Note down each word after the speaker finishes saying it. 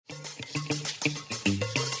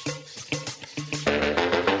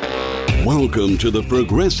Welcome to the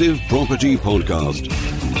Progressive Property Podcast,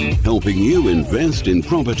 helping you invest in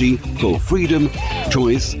property for freedom,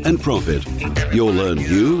 choice and profit. You'll learn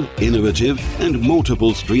new, innovative and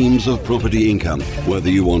multiple streams of property income,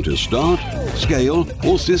 whether you want to start, scale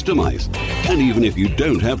or systemize, and even if you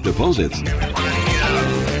don't have deposits.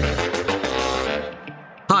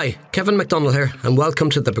 Hi, Kevin McDonald here, and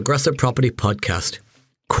welcome to the Progressive Property Podcast.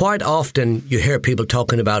 Quite often you hear people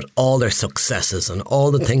talking about all their successes and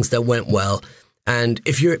all the things that went well. And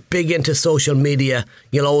if you're big into social media,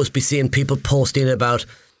 you'll always be seeing people posting about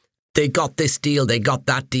they got this deal, they got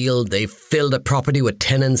that deal, they filled a property with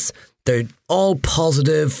tenants. They're all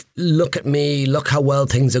positive. Look at me, look how well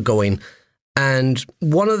things are going. And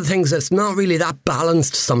one of the things that's not really that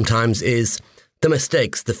balanced sometimes is the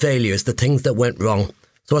mistakes, the failures, the things that went wrong.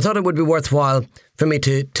 So I thought it would be worthwhile for me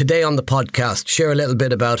to, today on the podcast, share a little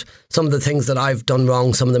bit about some of the things that I've done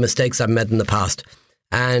wrong, some of the mistakes I've made in the past,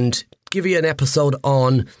 and give you an episode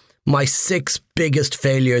on my 6 biggest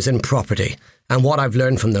failures in property and what I've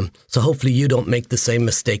learned from them. So hopefully you don't make the same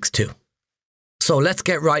mistakes too. So let's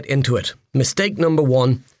get right into it. Mistake number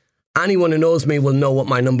 1. Anyone who knows me will know what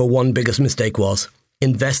my number 1 biggest mistake was: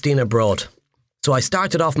 investing abroad. So I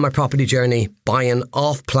started off my property journey buying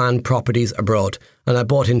off-plan properties abroad, and I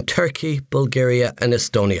bought in Turkey, Bulgaria and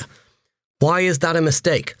Estonia. Why is that a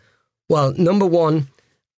mistake? Well, number 1,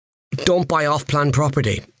 don't buy off-plan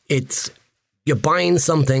property. You're buying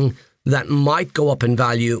something that might go up in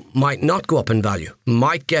value, might not go up in value,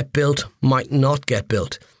 might get built, might not get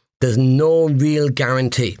built. There's no real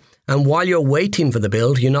guarantee. And while you're waiting for the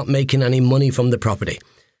build, you're not making any money from the property.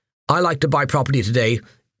 I like to buy property today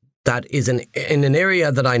that is in an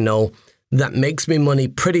area that I know that makes me money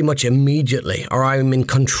pretty much immediately, or I'm in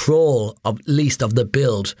control of at least of the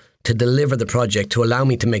build to deliver the project to allow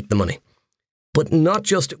me to make the money. But not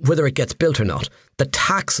just whether it gets built or not, the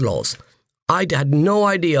tax laws. I had no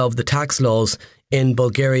idea of the tax laws in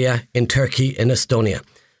Bulgaria, in Turkey, in Estonia.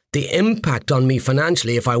 The impact on me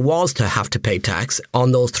financially if I was to have to pay tax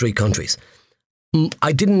on those 3 countries.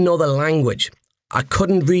 I didn't know the language. I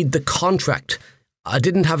couldn't read the contract. I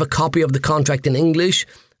didn't have a copy of the contract in English.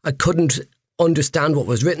 I couldn't understand what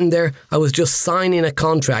was written there. I was just signing a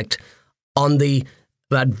contract on the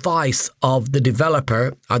advice of the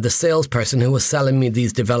developer or the salesperson who was selling me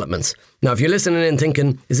these developments. Now, if you're listening and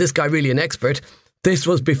thinking, is this guy really an expert? This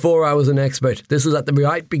was before I was an expert. This was at the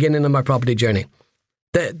right beginning of my property journey.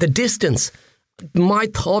 The distance, my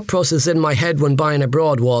thought process in my head when buying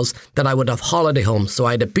abroad was that I would have holiday homes. So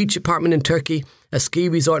I had a beach apartment in Turkey, a ski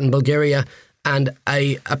resort in Bulgaria, and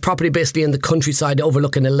a property basically in the countryside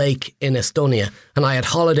overlooking a lake in Estonia. And I had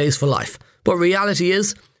holidays for life. But reality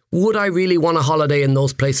is, would I really want a holiday in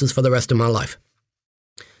those places for the rest of my life?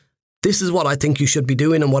 This is what I think you should be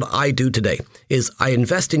doing, and what I do today is I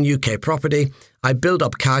invest in UK property, I build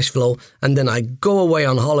up cash flow, and then I go away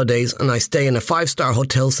on holidays and I stay in a 5-star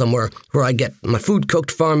hotel somewhere where I get my food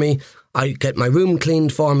cooked for me, I get my room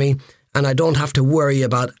cleaned for me, and I don't have to worry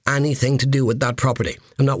about anything to do with that property.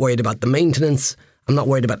 I'm not worried about the maintenance. I'm not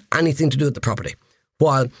worried about anything to do with the property.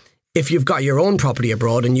 While if you've got your own property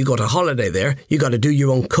abroad and you go to holiday there, you got to do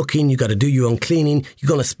your own cooking, you got to do your own cleaning. You're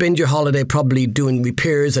going to spend your holiday probably doing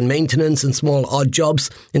repairs and maintenance and small odd jobs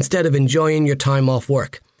instead of enjoying your time off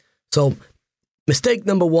work. So mistake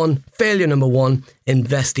number 1, failure number 1,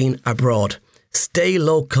 investing abroad. Stay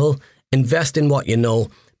local, invest in what you know,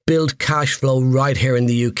 build cash flow right here in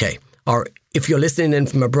the UK. Or if you're listening in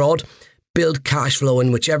from abroad, build cash flow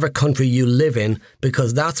in whichever country you live in,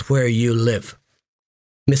 because that's where you live.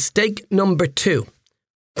 Mistake number 2.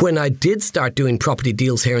 When I did start doing property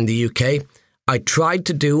deals here in the UK, I tried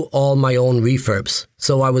to do all my own refurbs.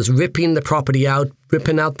 So I was ripping the property out,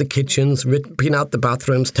 ripping out the kitchens, ripping out the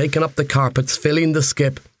bathrooms, taking up the carpets, filling the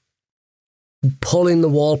skip, pulling the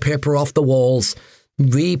wallpaper off the walls,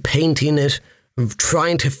 repainting it,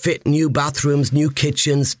 trying to fit new bathrooms, new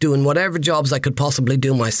kitchens, doing whatever jobs I could possibly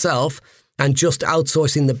do myself, and just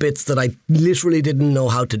outsourcing the bits that I literally didn't know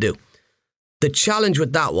how to do. The challenge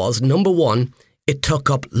with that was, number 1, it took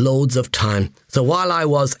up loads of time. So while I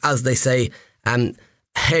was, as they say,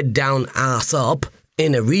 head down, ass up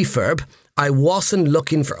in a refurb, I wasn't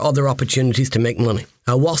looking for other opportunities to make money.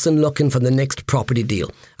 I wasn't looking for the next property deal.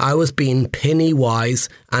 I was being penny wise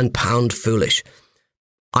and pound foolish.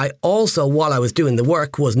 I also, while I was doing the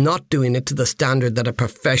work, was not doing it to the standard that a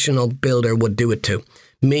professional builder would do it to,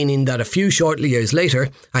 meaning that a few short years later,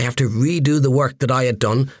 I have to redo the work that I had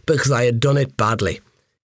done because I had done it badly.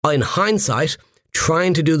 In hindsight,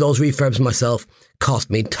 trying to do those refurbs myself cost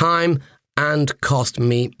me time and cost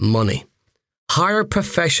me money. Hire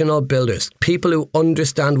professional builders, people who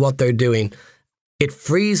understand what they're doing. It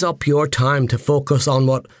frees up your time to focus on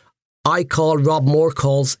what Rob Moore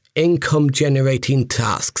calls income generating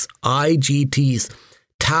tasks, IGTs,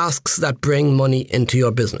 tasks that bring money into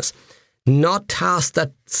your business, not tasks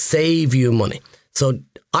that save you money. So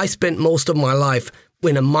I spent most of my life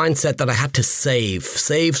in a mindset that I had to save.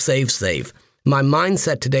 My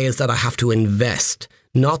mindset today is that I have to invest,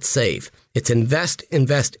 not save. It's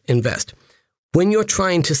invest. When you're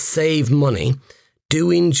trying to save money,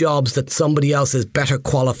 doing jobs that somebody else is better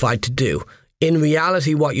qualified to do, in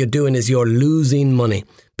reality, what you're doing is you're losing money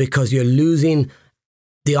because you're losing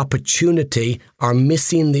the opportunity or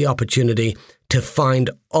missing the opportunity to find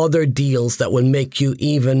other deals that will make you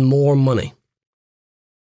even more money.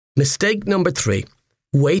 Mistake number 3,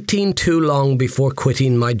 waiting too long before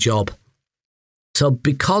quitting my job. So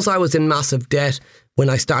because I was in massive debt when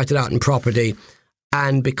I started out in property,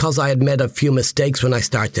 and because I had made a few mistakes when I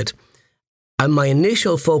started, and my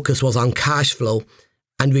initial focus was on cash flow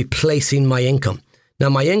and replacing my income. Now,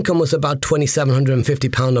 my income was about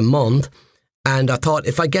 £2,750 a month, and I thought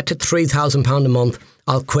if I get to £3,000 a month,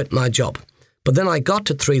 I'll quit my job. But then I got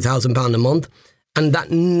to £3,000 a month, and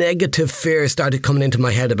that negative fear started coming into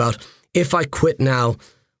my head about, if I quit now,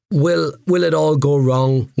 will it all go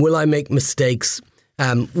wrong? Will I make mistakes?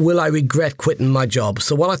 Will I regret quitting my job?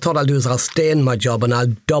 So what I thought I'll do is I'll stay in my job and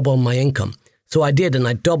I'll double my income. So I did, and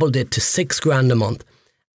I doubled it to £6,000 a month.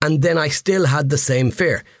 And then I still had the same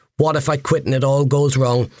fear. What if I quit and it all goes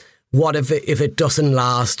wrong? What if it doesn't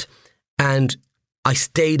last? And I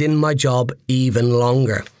stayed in my job even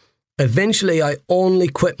longer. Eventually, I only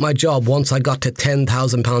quit my job once I got to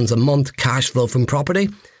 £10,000 a month cash flow from property.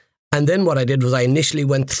 And then what I did was I initially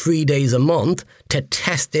went 3 days a month to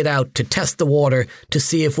test it out, to test the water, to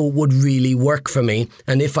see if it would really work for me.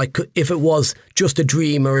 And if it was just a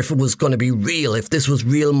dream, or if it was going to be real, if this was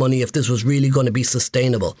real money, if this was really going to be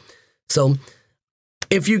sustainable. So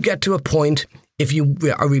if you get to a point, if you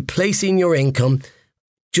are replacing your income,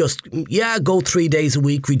 just, go 3 days a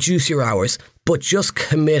week, reduce your hours, but just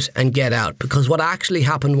commit and get out. Because what actually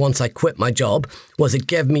happened once I quit my job was it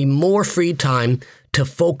gave me more free time to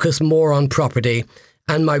focus more on property,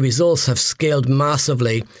 and my results have scaled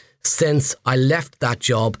massively since I left that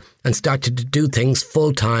job and started to do things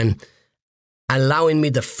full time, allowing me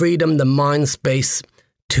the freedom, the mind space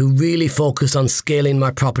to really focus on scaling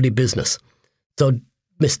my property business. So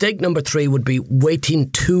mistake number 3 would be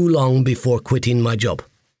waiting too long before quitting my job.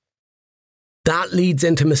 That leads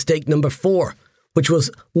into mistake number 4, which was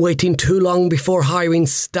waiting too long before hiring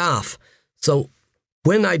staff. So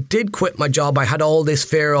when I did quit my job, I had all this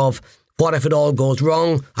fear of, what if it all goes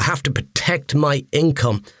wrong? I have to protect my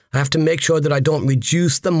income. I have to make sure that I don't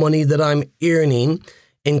reduce the money that I'm earning,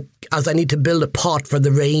 as I need to build a pot for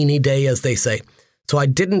the rainy day, as they say. So I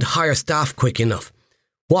didn't hire staff quick enough.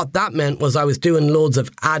 What that meant was I was doing loads of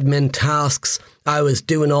admin tasks. I was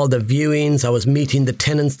doing all the viewings. I was meeting the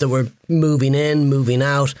tenants that were moving in, moving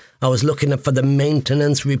out. I was looking for the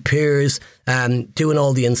maintenance, repairs, doing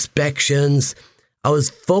all the inspections. I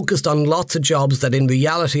was focused on lots of jobs that in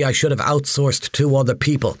reality I should have outsourced to other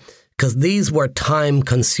people, because these were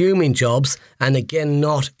time-consuming jobs and again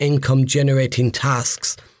not income-generating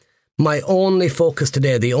tasks. My only focus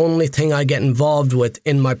today, the only thing I get involved with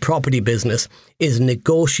in my property business is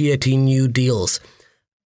negotiating new deals.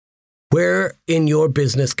 Where in your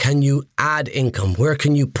business can you add income? Where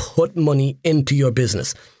can you put money into your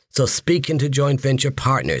business? So speaking to joint venture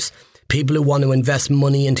partners, people who want to invest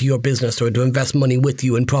money into your business or to invest money with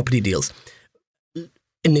you in property deals,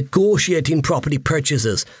 in negotiating property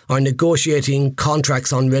purchases or negotiating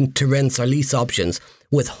contracts on rent-to-rents or lease options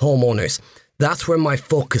with homeowners. That's where my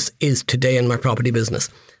focus is today in my property business.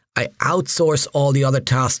 I outsource all the other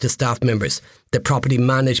tasks to staff members, the property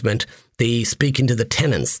management, the speaking to the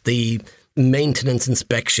tenants, the maintenance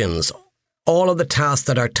inspections, all of the tasks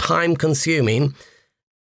that are time-consuming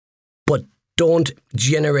but don't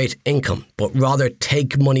generate income, but rather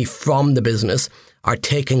take money from the business, are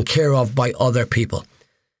taken care of by other people.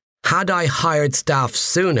 Had I hired staff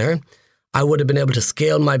sooner, I would have been able to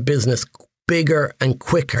scale my business bigger and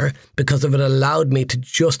quicker because it allowed me to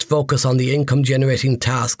just focus on the income generating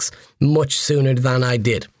tasks much sooner than I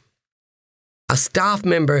did. A staff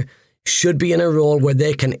member should be in a role where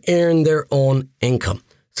they can earn their own income.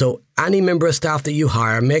 So any member of staff that you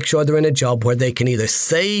hire, make sure they're in a job where they can either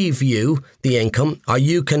save you the income, or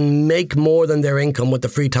you can make more than their income with the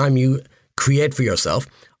free time you create for yourself,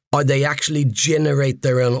 or they actually generate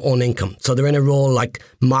their own income. So they're in a role like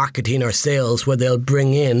marketing or sales where they'll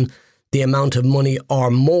bring in the amount of money or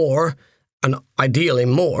more, and ideally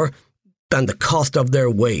more, than the cost of their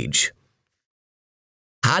wage.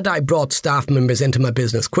 Had I brought staff members into my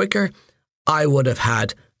business quicker, I would have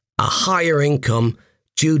had a higher income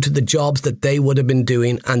due to the jobs that they would have been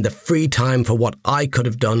doing and the free time for what I could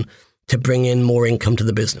have done to bring in more income to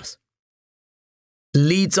the business.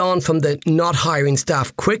 Leads on from the not hiring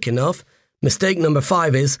staff quick enough. Mistake number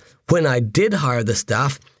 5 is when I did hire the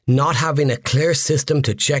staff, not having a clear system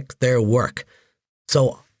to check their work.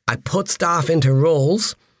 So I put staff into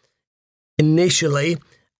roles initially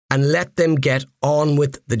and let them get on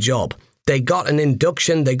with the job. They got an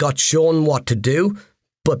induction, they got shown what to do,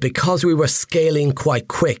 but because we were scaling quite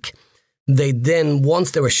quick, they then,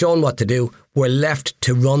 once they were shown what to do, were left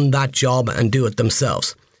to run that job and do it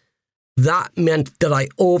themselves. That meant that I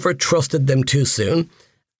over-trusted them too soon,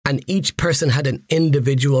 and each person had an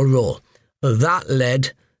individual role. That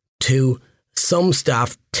led to some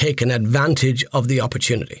staff taking advantage of the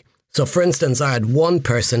opportunity. So, for instance, I had one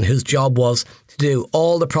person whose job was to do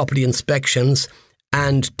all the property inspections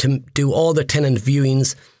and to do all the tenant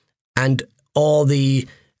viewings and all the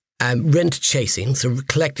rent chasing, so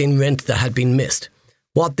collecting rent that had been missed.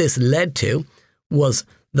 What this led to was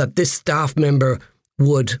that this staff member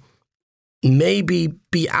would maybe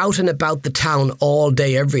be out and about the town all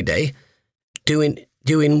day, every day,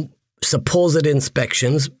 doing supposed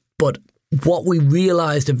inspections, but what we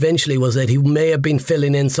realised eventually was that he may have been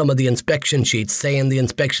filling in some of the inspection sheets, saying the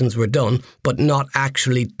inspections were done, but not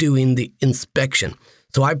actually doing the inspection.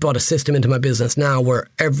 So I brought a system into my business now where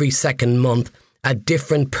every second month a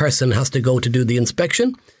different person has to go to do the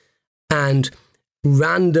inspection, and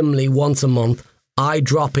randomly once a month I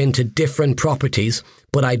drop into different properties,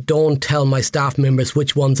 but I don't tell my staff members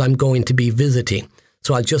which ones I'm going to be visiting.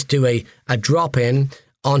 So I'll just do a drop-in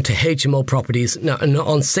onto HMO properties. Now,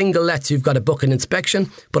 on single lets, you've got to book an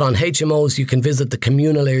inspection, but on HMOs, you can visit the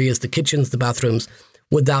communal areas, the kitchens, the bathrooms,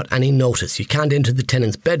 without any notice. You can't enter the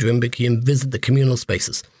tenant's bedroom, but you can visit the communal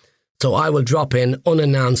spaces. So I will drop in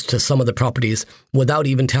unannounced to some of the properties without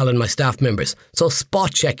even telling my staff members. So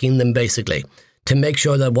spot checking them basically to make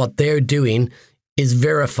sure that what they're doing is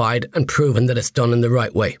verified and proven that it's done in the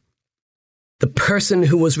right way. The person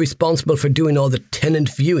who was responsible for doing all the tenant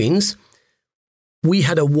viewings, we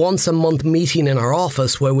had a once a month meeting in our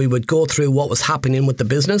office where we would go through what was happening with the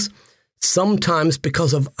business. Sometimes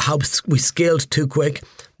because of how we scaled too quick,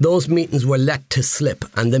 those meetings were let to slip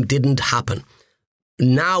and they didn't happen.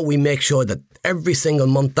 Now we make sure that every single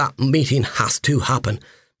month that meeting has to happen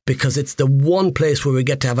because it's the one place where we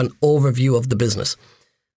get to have an overview of the business.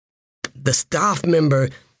 The staff member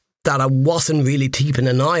that I wasn't really keeping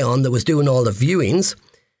an eye on that was doing all the viewings,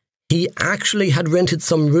 he actually had rented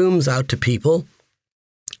some rooms out to people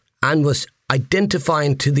and was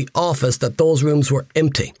identifying to the office that those rooms were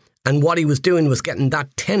empty. And what he was doing was getting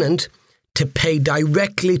that tenant to pay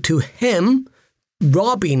directly to him,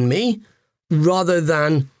 robbing me, rather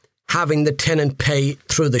than having the tenant pay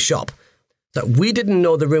through the shop. So we didn't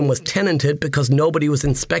know the room was tenanted because nobody was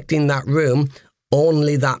inspecting that room,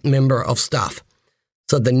 only that member of staff.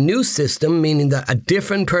 So the new system, meaning that a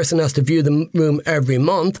different person has to view the room every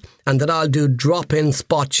month and that I'll do drop-in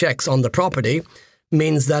spot checks on the property,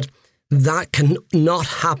 means that that can not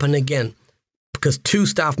happen again because 2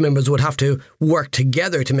 staff members would have to work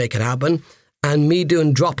together to make it happen, and me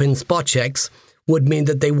doing drop-in spot checks would mean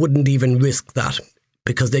that they wouldn't even risk that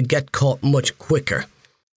because they'd get caught much quicker.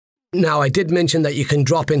 Now, I did mention that you can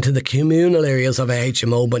drop into the communal areas of a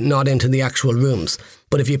HMO, but not into the actual rooms.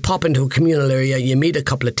 But if you pop into a communal area, you meet a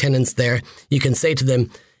couple of tenants there, you can say to them,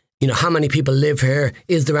 you know, how many people live here?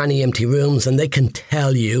 Is there any empty rooms? And they can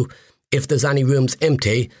tell you if there's any rooms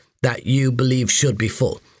empty that you believe should be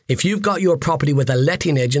full. If you've got your property with a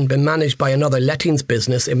letting agent, been managed by another lettings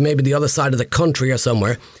business, it may be the other side of the country or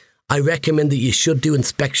somewhere, I recommend that you should do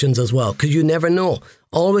inspections as well, because you never know.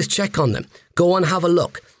 Always check on them. Go and have a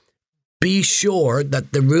look. Be sure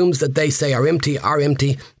that the rooms that they say are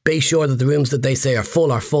empty. Be sure that the rooms that they say are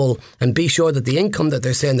full, and be sure that the income that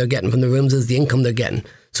they're saying they're getting from the rooms is the income they're getting.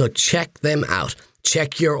 So check them out.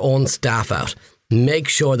 Check your own staff out. Make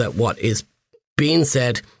sure that what is being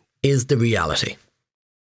said is the reality.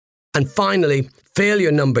 And finally,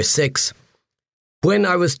 failure number 6. When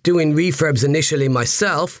I was doing refurbs initially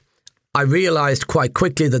myself, I realised quite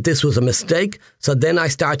quickly that this was a mistake. So then I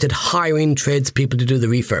started hiring tradespeople to do the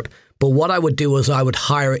refurb. But what I would do is I would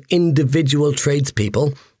hire individual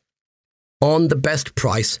tradespeople on the best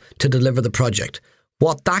price to deliver the project.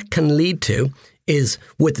 What that can lead to is,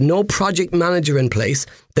 with no project manager in place,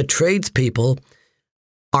 the tradespeople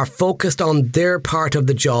are focused on their part of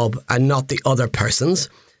the job and not the other person's.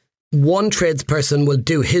 One tradesperson will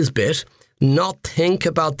do his bit, not think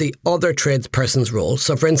about the other tradesperson's role.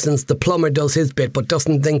 So, for instance, the plumber does his bit but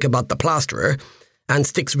doesn't think about the plasterer. and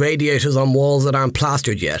sticks radiators on walls that aren't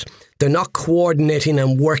plastered yet. They're not coordinating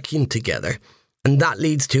and working together. And that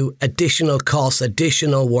leads to additional costs,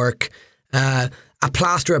 additional work. A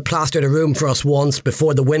plasterer plastered a room for us once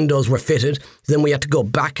before the windows were fitted. Then we had to go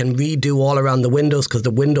back and redo all around the windows because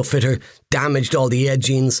the window fitter damaged all the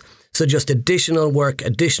edgings. So just additional work,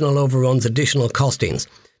 additional overruns, additional costings.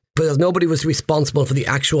 Because nobody was responsible for the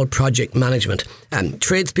actual project management. And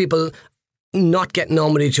tradespeople not getting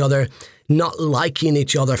on with each other, not liking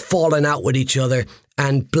each other, falling out with each other,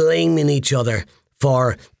 and blaming each other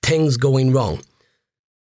for things going wrong.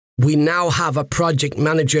 We now have a project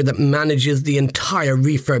manager that manages the entire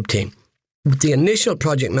refurb team. The initial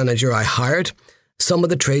project manager I hired, some of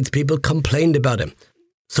the tradespeople complained about him.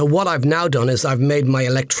 So what I've now done is I've made my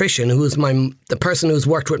electrician, who's the person who's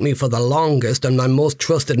worked with me for the longest and my most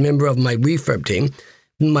trusted member of my refurb team,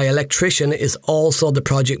 my electrician is also the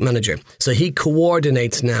project manager. So he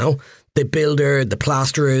coordinates now the builder, the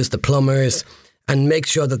plasterers, the plumbers, and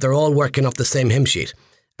makes sure that they're all working off the same hymn sheet.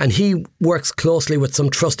 And he works closely with some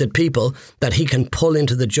trusted people that he can pull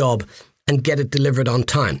into the job and get it delivered on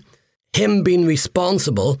time. Him being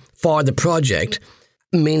responsible for the project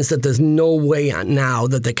means that there's no way now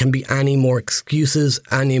that there can be any more excuses,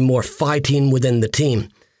 any more fighting within the team.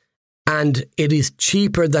 And it is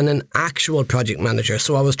cheaper than an actual project manager.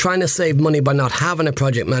 So I was trying to save money by not having a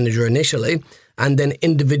project manager initially and then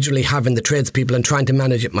individually having the tradespeople and trying to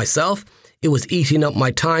manage it myself. It was eating up my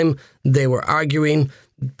time. They were arguing.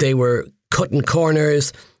 They were cutting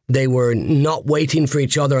corners. They were not waiting for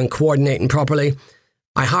each other and coordinating properly.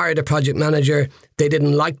 I hired a project manager. They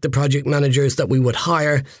didn't like the project managers that we would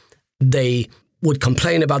hire. They would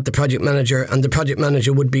complain about the project manager, and the project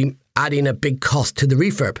manager would be adding a big cost to the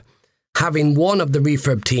refurb. Having one of the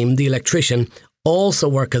refurb team, the electrician, also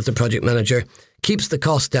work as the project manager keeps the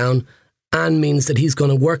cost down and means that he's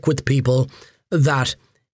going to work with people that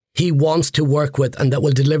he wants to work with and that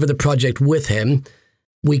will deliver the project with him.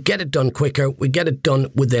 We get it done quicker, we get it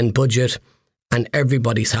done within budget, and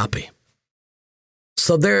everybody's happy.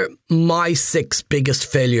 So they're my 6 biggest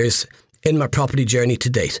failures in my property journey to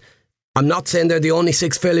date. I'm not saying they're the only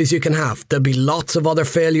 6 failures you can have. There'll be lots of other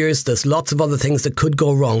failures. There's lots of other things that could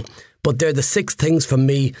go wrong. But they're the 6 things for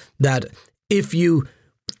me that if you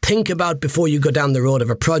think about before you go down the road of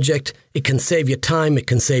a project, it can save you time, it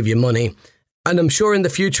can save you money. And I'm sure in the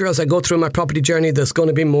future, as I go through my property journey, there's going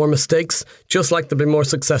to be more mistakes, just like there'll be more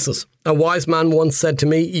successes. A wise man once said to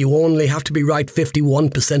me, you only have to be right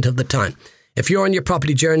 51% of the time. If you're on your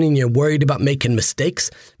property journey and you're worried about making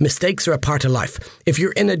mistakes, mistakes are a part of life. If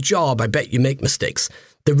you're in a job, I bet you make mistakes.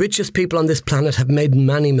 The richest people on this planet have made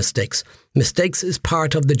many mistakes. Mistakes is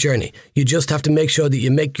part of the journey. You just have to make sure that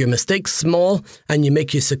you make your mistakes small and you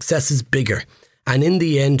make your successes bigger. And in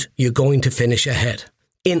the end, you're going to finish ahead.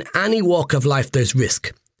 In any walk of life, there's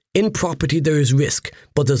risk. In property, there is risk,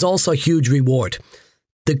 but there's also a huge reward.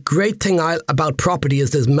 The great thing about property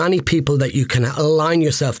is there's many people that you can align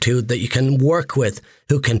yourself to, that you can work with,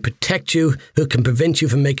 who can protect you, who can prevent you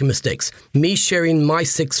from making mistakes. Me sharing my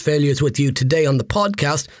 6 failures with you today on the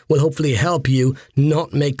podcast will hopefully help you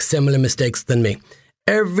not make similar mistakes than me.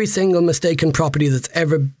 Every single mistake in property that's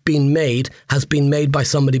ever been made has been made by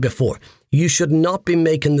somebody before. You should not be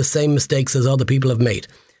making the same mistakes as other people have made.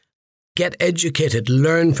 Get educated,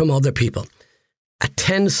 learn from other people.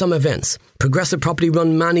 Attend some events. Progressive Property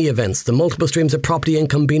run many events, the multiple streams of property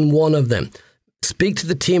income being one of them. Speak to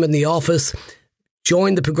the team in the office.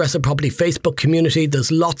 Join the Progressive Property Facebook community.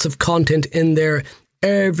 There's lots of content in there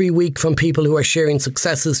every week from people who are sharing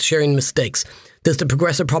successes, sharing mistakes. There's the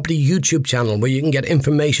Progressive Property YouTube channel where you can get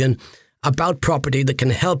information about property that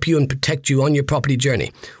can help you and protect you on your property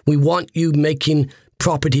journey. We want you making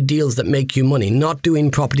property deals that make you money, not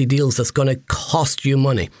doing property deals that's going to cost you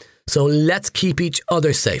money. So let's keep each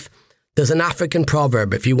other safe. There's an African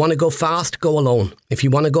proverb, if you want to go fast, go alone. If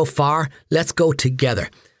you want to go far, let's go together.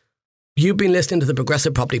 You've been listening to the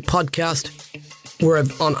Progressive Property Podcast. We're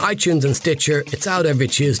on iTunes and Stitcher. It's out every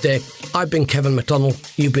Tuesday. I've been Kevin McDonald.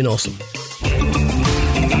 You've been awesome.